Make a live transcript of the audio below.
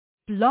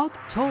Blog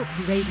Talk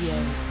Radio.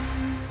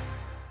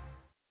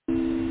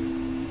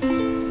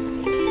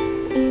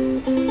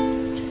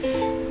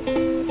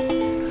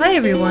 Hi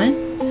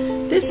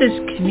everyone, this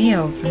is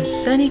Camille from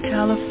sunny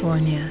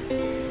California,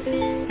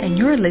 and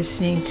you're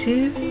listening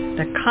to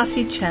the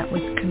Coffee Chat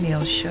with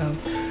Camille show,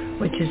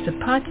 which is a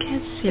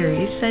podcast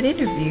series that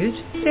interviews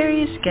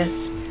various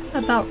guests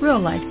about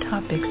real-life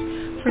topics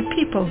for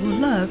people who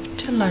love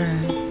to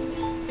learn.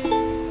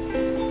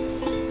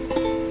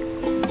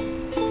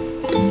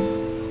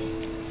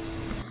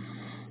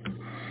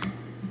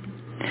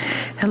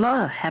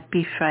 Hello,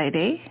 happy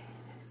Friday.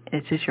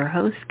 This is your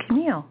host,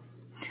 Camille.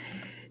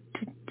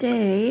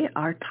 Today,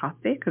 our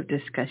topic of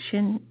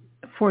discussion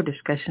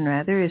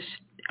is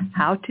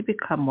how to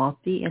become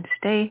wealthy and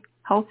stay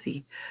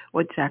healthy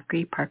with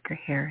Zachary Parker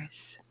Harris.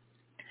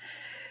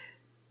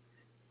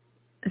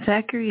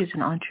 Zachary is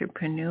an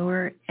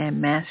entrepreneur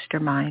and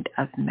mastermind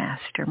of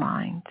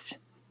masterminds.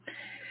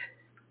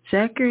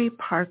 Zachary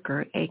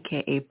Parker,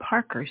 a.k.a.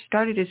 Parker,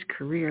 started his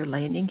career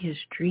landing his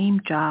dream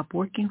job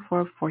working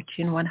for a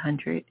Fortune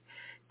 100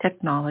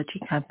 technology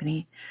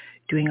company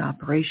doing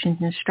operations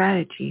and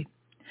strategy.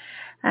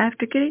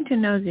 After getting to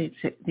know the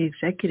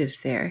executives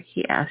there,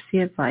 he asked the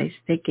advice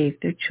they gave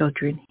their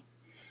children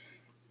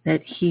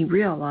that he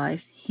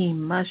realized he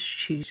must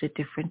choose a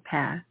different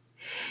path.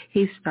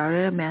 He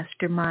started a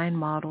mastermind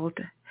modeled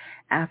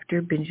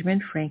after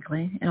Benjamin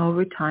Franklin and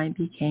over time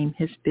became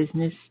his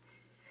business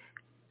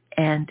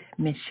and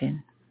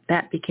mission.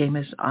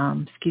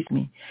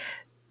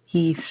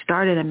 He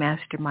started a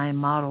mastermind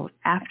modeled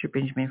after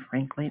Benjamin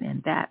Franklin,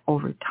 and that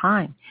over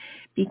time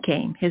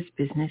became his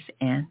business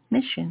and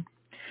mission.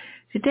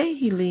 Today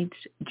he leads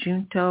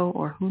Junto,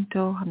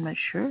 I'm not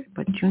sure,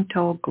 but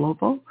Junto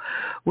Global,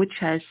 which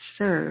has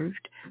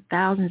served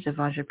thousands of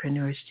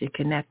entrepreneurs to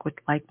connect with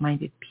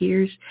like-minded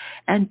peers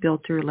and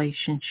build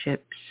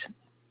relationships,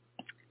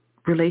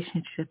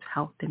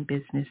 health, and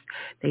business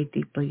they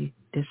deeply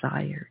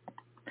desired.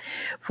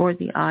 For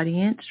the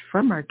audience,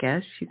 from our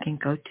guests, you can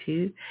go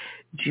to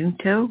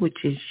Junto,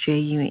 which is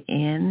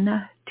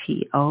JUNTO.global.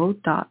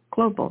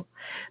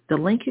 The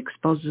link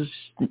exposes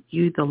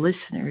you, the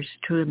listeners,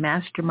 to a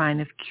mastermind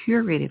of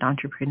curated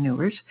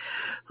entrepreneurs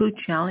who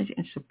challenge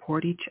and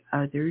support each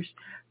other's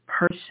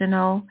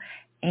personal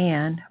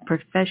and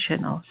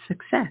professional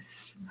success.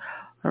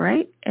 All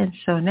right, and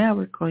so now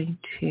we're going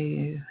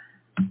to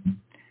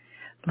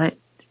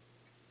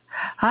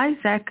Hi,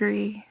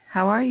 Zachary.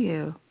 How are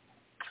you?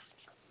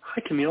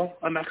 Hi, Camille.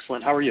 I'm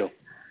excellent. How are you?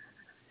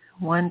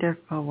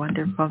 Wonderful,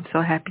 wonderful. I'm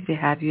so happy to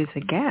have you as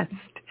a guest.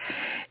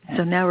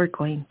 So now we're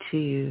going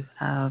to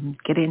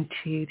get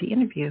into the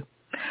interview.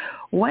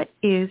 What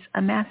is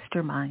a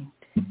mastermind?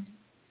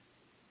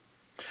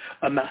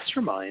 A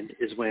mastermind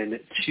is when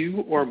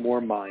two or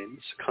more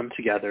minds come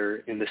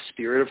together in the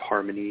spirit of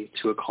harmony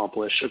to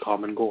accomplish a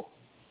common goal.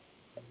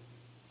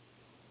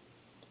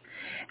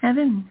 And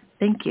then,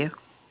 thank you.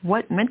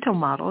 What mental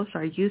models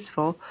are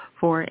useful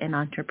for an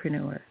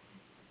entrepreneur?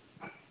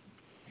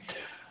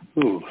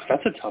 Ooh,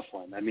 that's a tough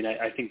one. I mean,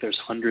 I think there's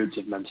hundreds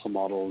of mental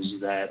models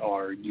that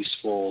are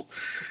useful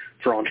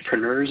for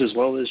entrepreneurs as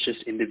well as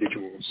just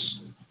individuals.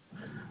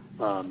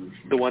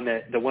 The one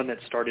that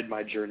started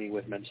my journey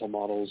with mental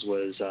models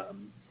was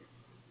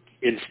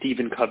in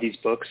Stephen Covey's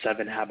book,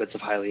 7 Habits of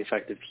Highly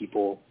Effective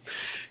People.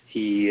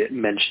 He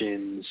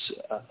mentions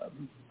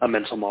a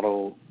mental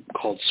model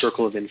called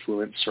Circle of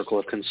Influence, Circle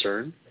of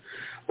Concern,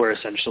 where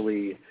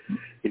essentially,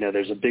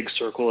 there's a big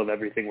circle of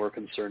everything we're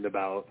concerned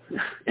about,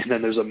 and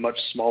then there's a much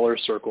smaller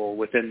circle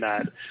within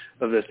that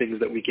of the things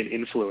that we can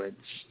influence.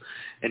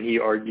 And he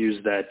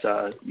argues that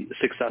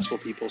successful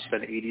people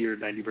spend 80 or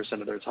 90%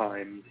 of their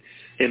time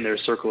in their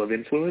circle of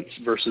influence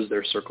versus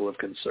their circle of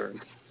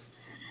concern.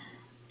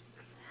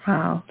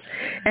 Wow.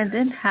 And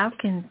then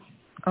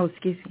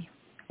excuse me,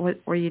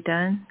 were you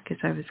done?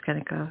 Because I was going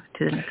to go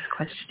to the next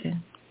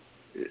question.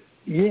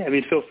 Yeah, I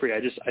mean, feel free. I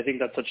think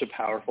that's such a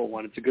powerful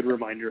one. It's a good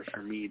reminder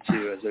for me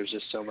too, as there's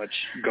just so much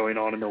going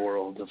on in the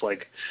world of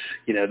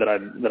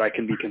that I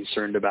can be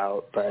concerned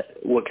about, but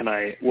what can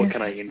I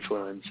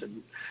influence,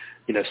 and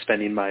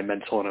spending my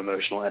mental and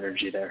emotional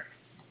energy there.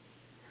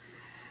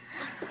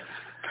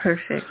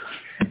 Perfect.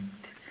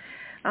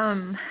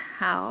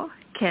 How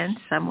can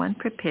someone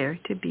prepare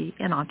to be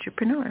an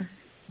entrepreneur?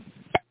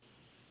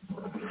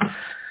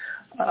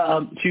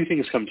 Two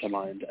things come to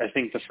mind. I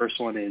think the first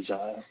one is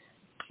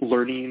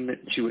learning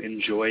to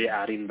enjoy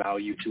adding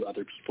value to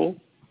other people.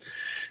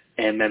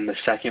 And then the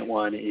second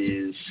one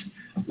is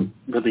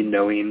really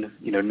knowing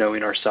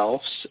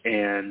ourselves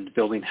and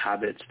building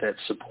habits that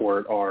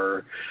support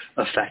our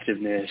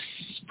effectiveness,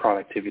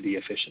 productivity,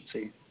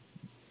 efficiency.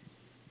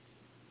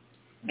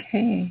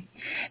 Okay.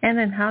 And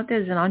then how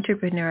does an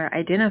entrepreneur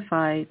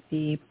identify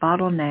the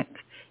bottleneck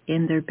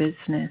in their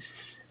business?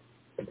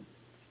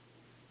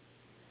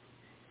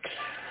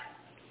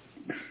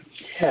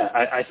 Yeah,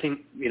 I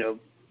think,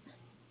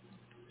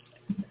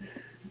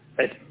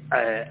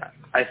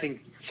 I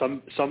think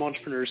some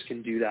entrepreneurs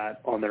can do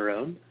that on their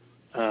own.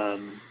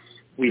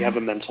 We have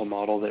a mental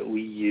model that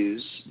we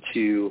use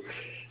to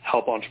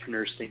help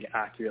entrepreneurs think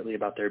accurately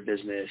about their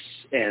business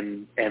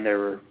and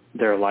their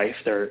life,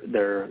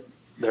 their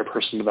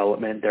personal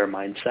development, their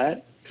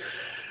mindset.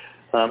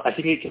 I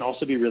think it can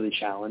also be really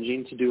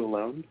challenging to do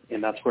alone,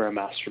 and that's where a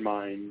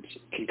mastermind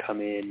can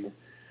come in.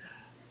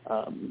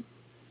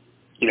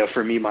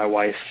 For me, my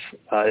wife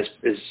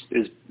is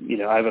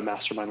I have a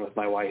mastermind with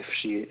my wife.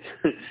 She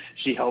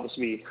helps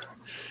me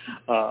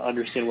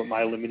understand what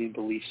my limiting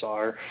beliefs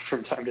are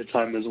from time to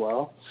time as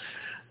well.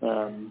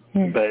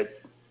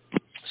 But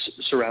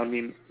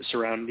surrounding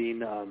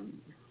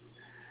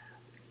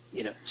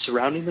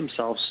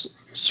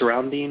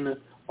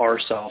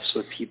ourselves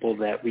with people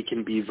that we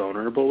can be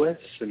vulnerable with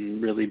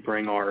and really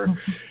bring our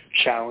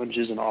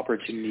challenges and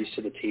opportunities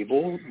to the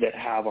table, that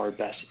have our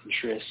best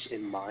interests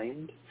in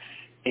mind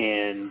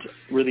and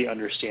really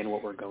understand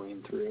what we're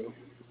going through.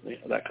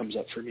 That comes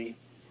up for me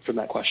from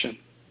that question.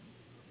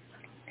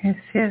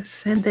 Yes.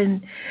 And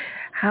then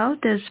how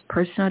does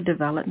personal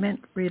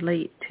development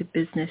relate to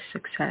business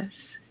success?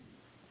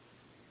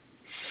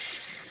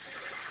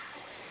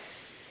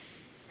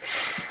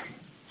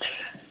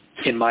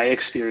 In my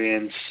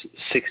experience,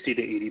 60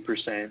 to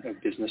 80% of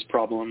business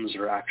problems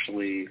are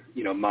actually,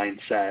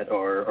 mindset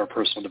or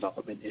personal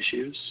development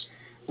issues,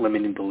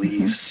 limiting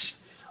beliefs,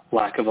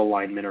 lack of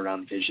alignment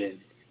around vision.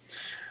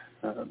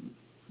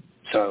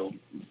 So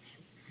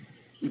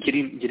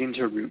getting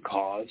to root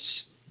cause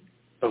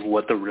of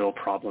what the real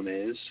problem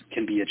is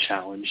can be a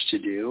challenge to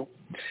do.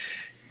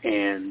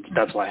 And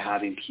that's why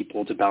having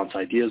people to bounce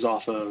ideas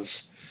off of,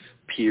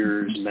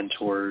 peers,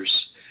 mentors,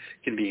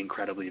 can be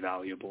incredibly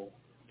valuable.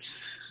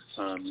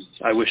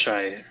 I wish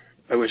I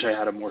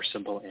had a more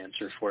simple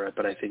answer for it,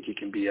 but I think it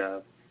can be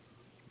a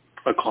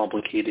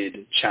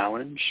complicated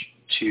challenge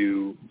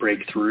to break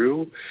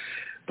through.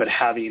 But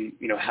having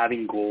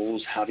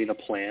goals, having a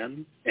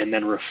plan, and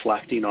then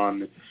reflecting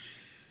on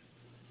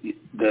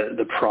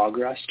the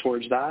progress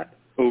towards that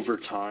over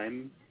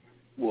time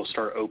will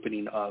start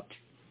opening up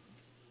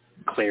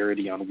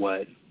clarity on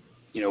what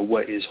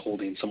is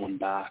holding someone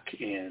back.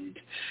 And,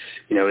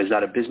 is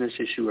that a business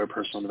issue or a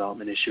personal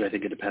development issue? I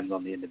think it depends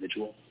on the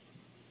individual.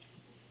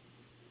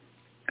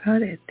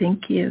 Got it.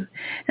 Thank you.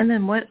 And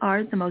then what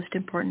are the most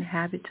important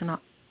habits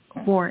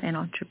for an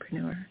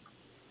entrepreneur?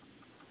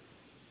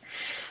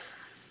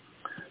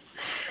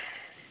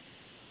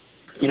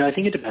 I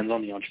think it depends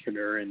on the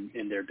entrepreneur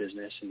and their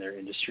business and their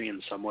industry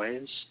in some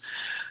ways.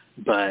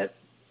 But,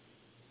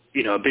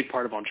 a big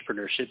part of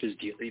entrepreneurship is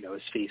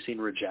facing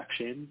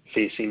rejection,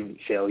 facing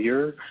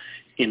failure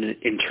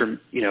in term,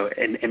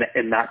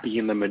 and that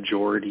being the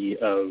majority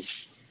of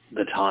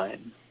the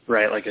time,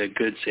 right? Like a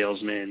good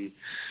salesman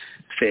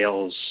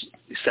fails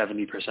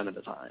 70% of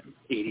the time,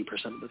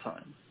 80% of the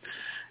time.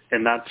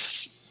 And that's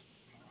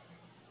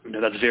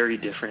very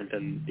different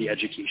than the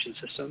education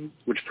system,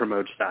 which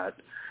promotes that,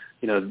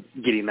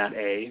 getting that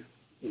A,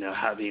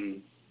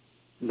 having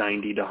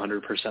 90 to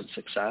 100%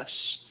 success.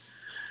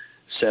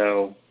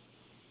 So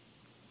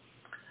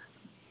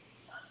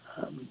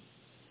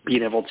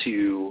being able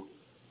to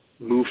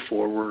move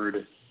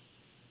forward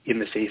in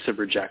the face of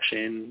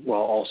rejection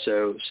while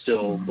also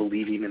still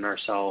believing in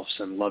ourselves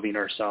and loving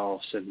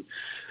ourselves and,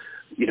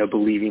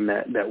 believing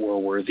that we're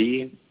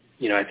worthy,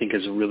 I think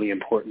is a really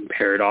important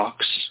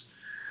paradox.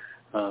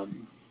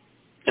 And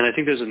I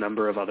think there's a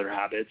number of other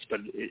habits,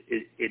 but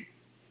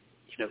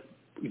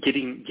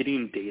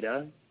getting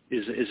data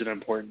is an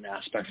important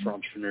aspect for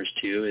entrepreneurs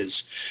too, is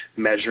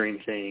measuring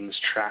things,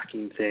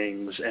 tracking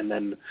things, and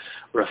then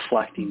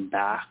reflecting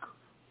back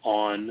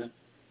on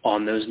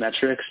those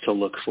metrics to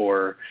look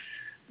for,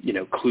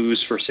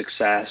 clues for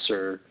success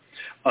or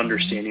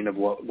understanding of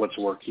what's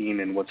working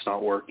and what's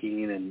not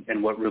working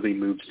and what really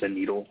moves the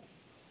needle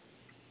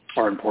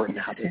are important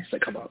habits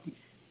that come up.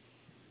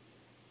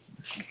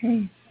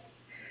 Okay.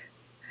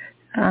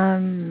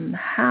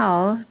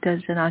 How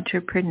does an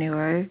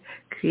entrepreneur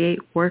create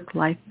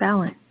work-life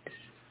balance?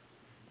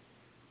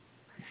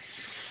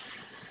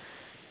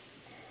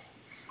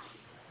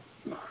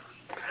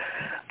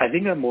 I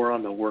think I'm more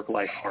on the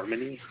work-life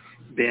harmony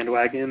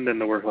bandwagon than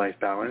the work-life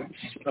balance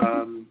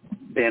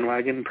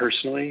bandwagon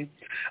personally.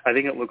 I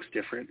think it looks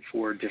different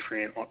for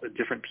different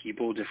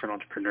people, different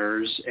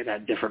entrepreneurs, and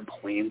at different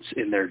points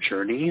in their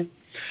journey.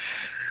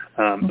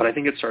 But I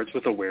think it starts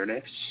with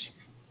awareness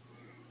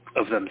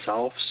of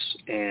themselves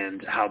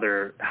and how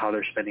they're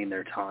spending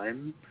their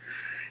time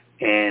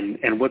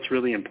and what's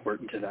really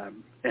important to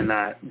them. And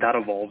that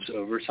evolves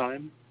over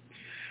time.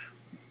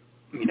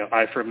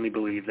 I firmly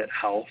believe that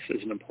health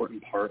is an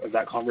important part of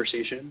that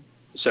conversation.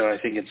 So I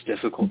think it's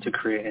difficult to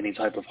create any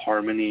type of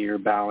harmony or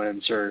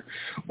balance or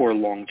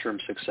long-term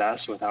success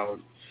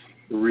without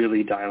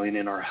really dialing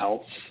in our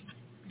health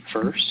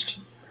first.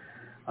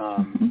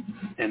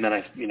 And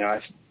then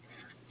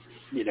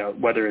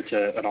whether it's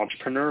an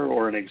entrepreneur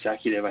or an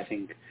executive, I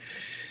think,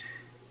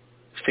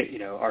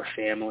 our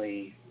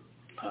family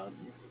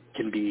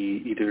can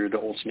be either the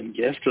ultimate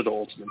gift or the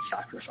ultimate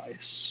sacrifice.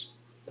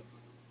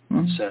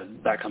 So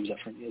that comes up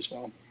for me as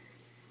well.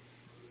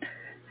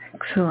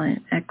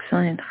 Excellent,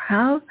 excellent.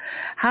 How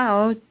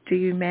do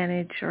you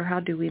manage, or how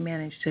do we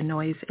manage the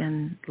noise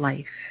in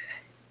life?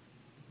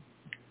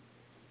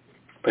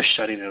 By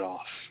shutting it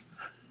off.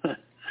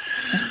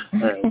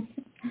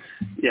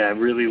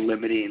 Really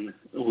limiting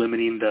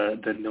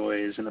the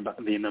noise and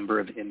the number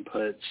of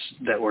inputs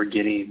that we're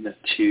getting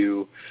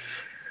to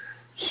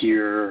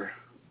hear,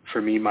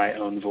 for me, my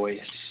own voice,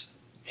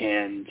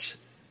 and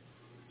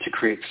to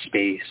create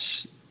space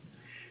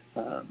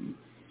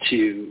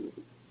to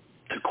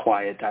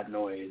quiet that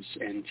noise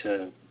and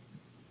to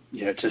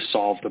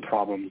solve the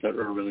problems that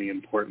are really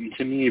important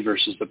to me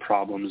versus the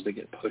problems that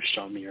get pushed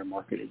on me or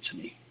marketed to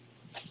me.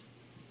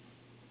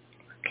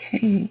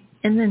 Okay.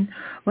 And then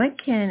what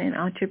can an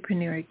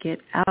entrepreneur get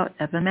out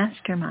of a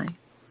mastermind?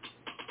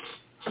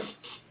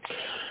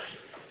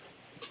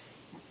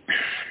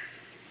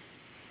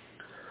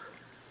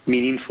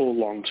 Meaningful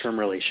long-term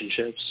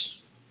relationships,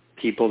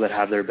 people that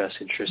have their best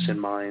interests in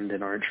mind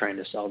and aren't trying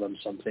to sell them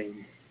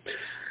something.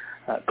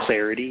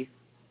 Clarity,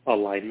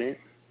 alignment.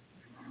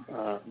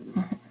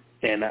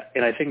 And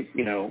I think,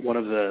 one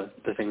of the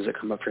things that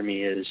come up for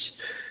me is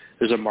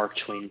there's a Mark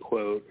Twain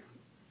quote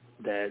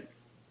that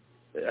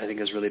I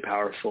think is really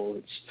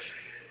powerful.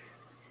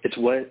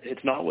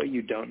 It's not what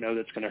you don't know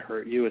that's going to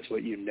hurt you. It's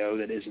what you know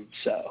that isn't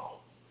so.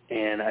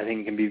 And I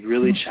think it can be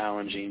really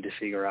challenging to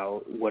figure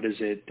out what is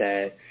it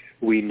that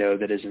we know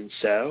that isn't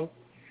so.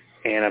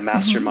 And a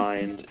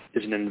mastermind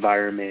is an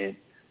environment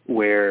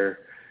where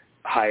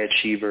high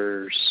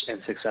achievers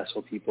and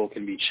successful people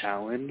can be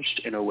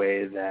challenged in a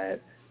way that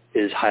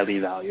is highly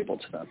valuable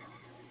to them.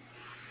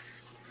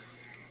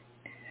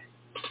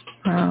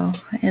 Wow.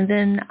 And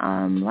then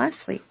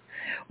lastly,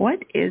 what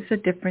is the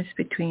difference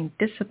between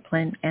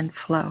discipline and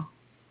flow?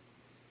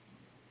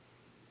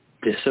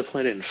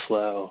 Discipline and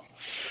flow.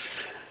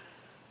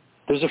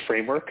 There's a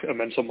framework, a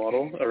mental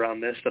model around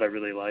this that I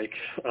really like.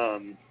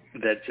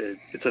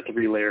 It's a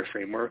 3-layer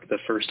framework. The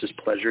first is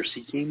pleasure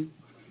seeking.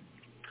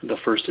 The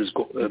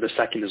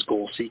second is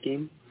goal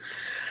seeking,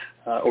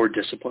 or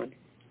discipline,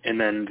 and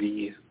then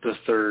the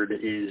third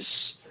is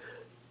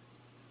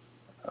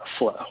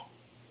flow.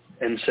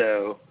 And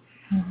so,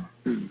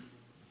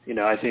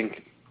 I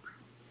think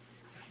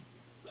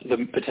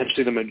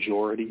potentially the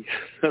majority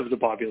of the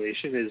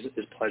population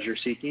is pleasure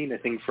seeking. I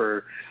think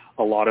for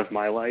a lot of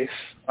my life,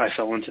 I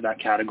fell into that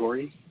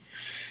category,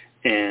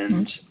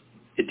 and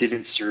it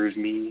didn't serve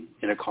me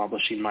in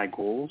accomplishing my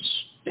goals.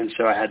 And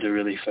so I had to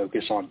really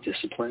focus on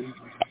discipline.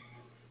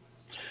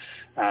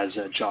 As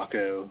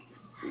Jocko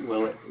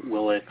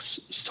Willink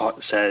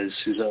says,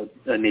 who's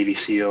a Navy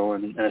SEAL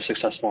and a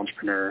successful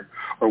entrepreneur,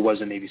 or was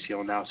a Navy SEAL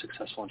and now a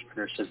successful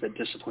entrepreneur, says that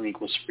discipline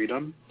equals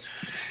freedom.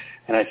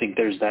 And I think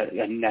there's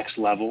a next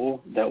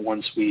level that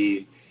once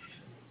we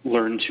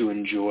learn to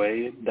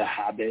enjoy the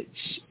habits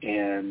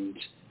and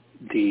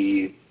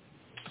the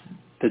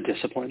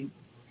discipline,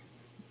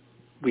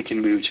 we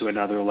can move to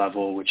another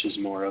level, which is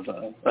more of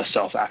a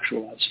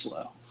self-actualized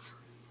flow.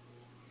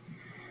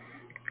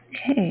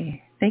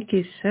 Okay. Thank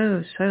you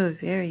so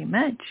very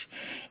much.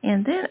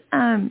 And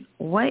then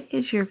what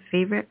is your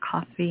favorite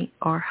coffee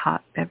or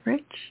hot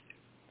beverage?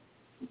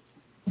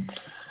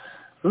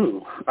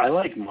 Ooh, I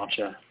like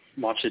matcha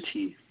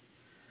tea.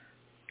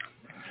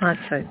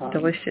 Matcha,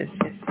 delicious.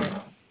 Yes.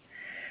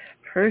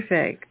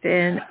 Perfect.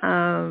 And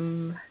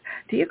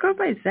do you go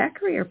by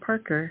Zachary or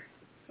Parker,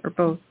 or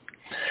both?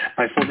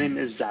 My full name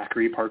is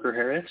Zachary Parker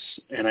Harris,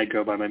 and I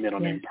go by my middle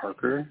name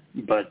Parker.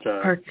 But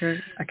Parker.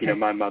 Okay.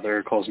 My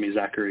mother calls me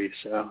Zachary,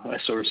 so I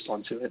still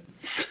respond to it.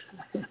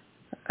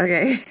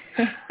 Okay.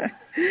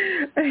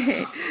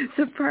 Okay.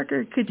 So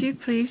Parker, could you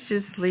please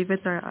just leave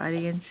with our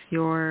audience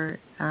your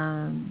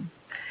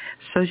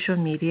social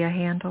media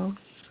handles?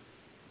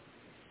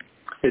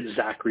 It's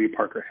Zachary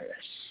Parker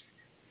Harris.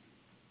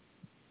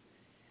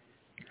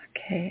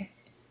 Okay.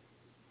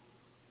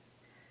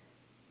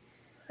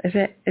 Is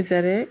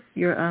that it?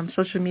 Your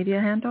social media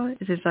handle?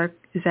 Is it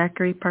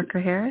Zachary Parker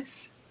Harris?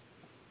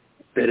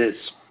 It is.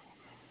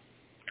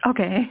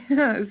 Okay,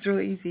 it's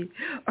really easy.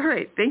 All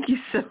right, thank you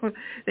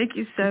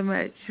so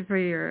much for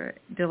your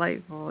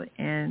delightful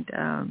and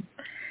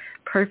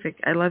perfect.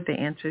 I love the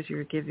answers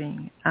you're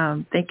giving.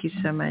 Thank you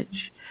so much.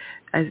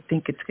 I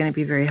think it's going to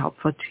be very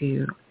helpful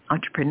to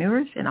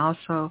entrepreneurs, and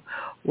also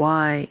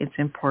why it's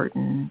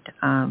important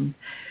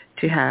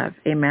to have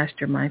a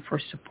mastermind for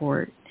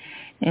support.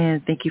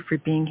 And thank you for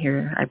being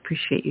here. I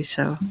appreciate you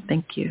so.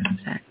 Thank you,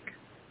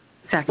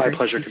 Zach. My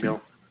pleasure, Camille.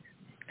 All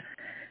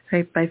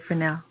right, bye for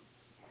now.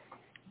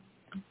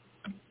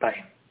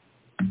 Bye.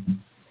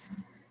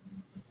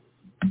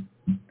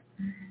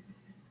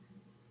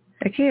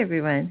 Okay,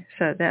 everyone.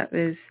 So that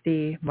was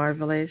the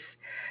marvelous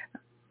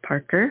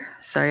Parker.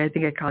 Sorry, I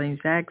think I called him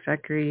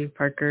Zachary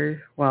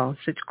Parker. Well,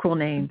 such cool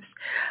names.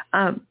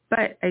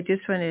 But I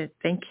just want to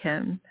thank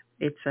him.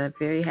 It's a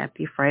very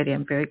happy Friday.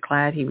 I'm very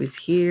glad he was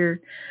here.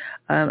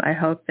 I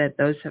hope that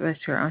those of us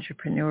who are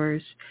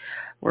entrepreneurs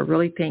were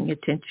really paying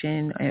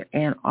attention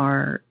and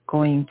are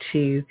going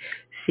to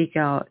seek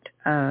out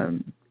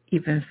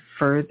even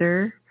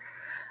further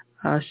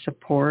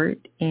support.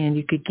 And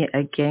you could go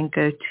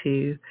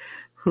to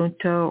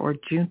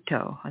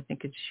Junto. I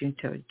think it's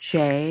Junto.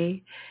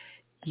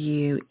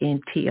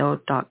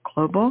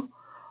 JUNTO.global.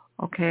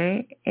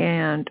 Okay,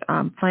 and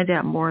find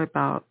out more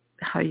about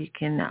how you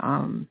can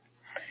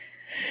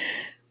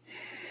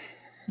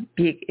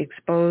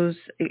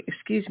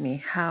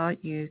how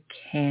you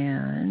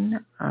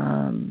can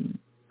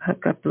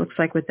hook up, looks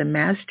like, with the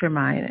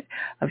mastermind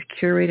of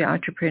curated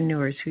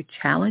entrepreneurs who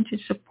challenge and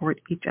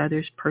support each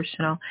other's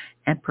personal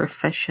and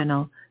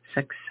professional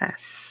success.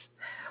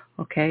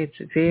 Okay, it's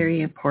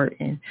very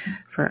important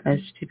for us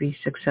to be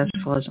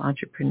successful as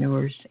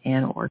entrepreneurs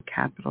and or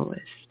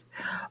capitalists.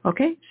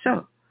 Okay,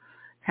 so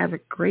have a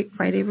great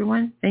Friday,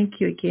 everyone. Thank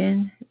you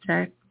again,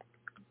 Parker.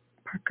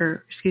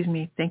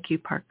 Thank you,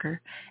 Parker.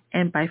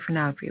 And bye for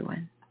now,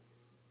 everyone.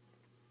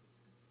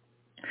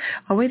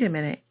 Oh, wait a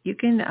minute. You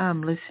can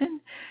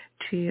listen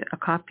to a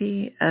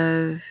copy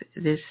of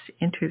this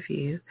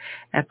interview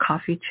at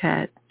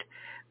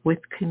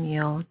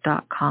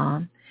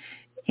coffeechatwithcamille.com.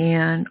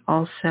 And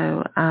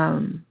also,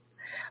 I'm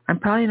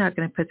probably not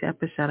going to put the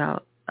episode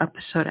out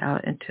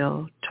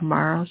until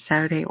tomorrow,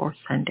 Saturday or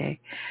Sunday,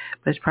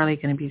 but it's probably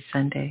going to be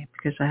Sunday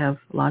because I have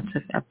lots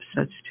of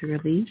episodes to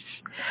release.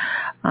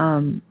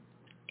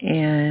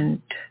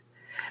 And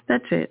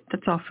that's it.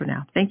 That's all for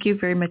now. Thank you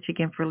very much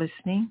again for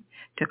listening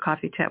to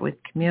Coffee Chat with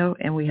Camille.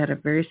 And we had a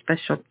very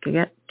special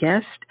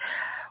guest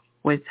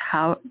with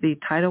the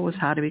title was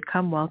How to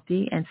Become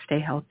Wealthy and Stay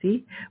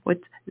Healthy with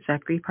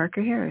Zachary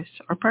Parker Harris,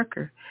 or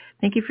Parker.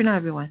 Thank you for now,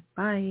 everyone.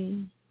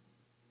 Bye.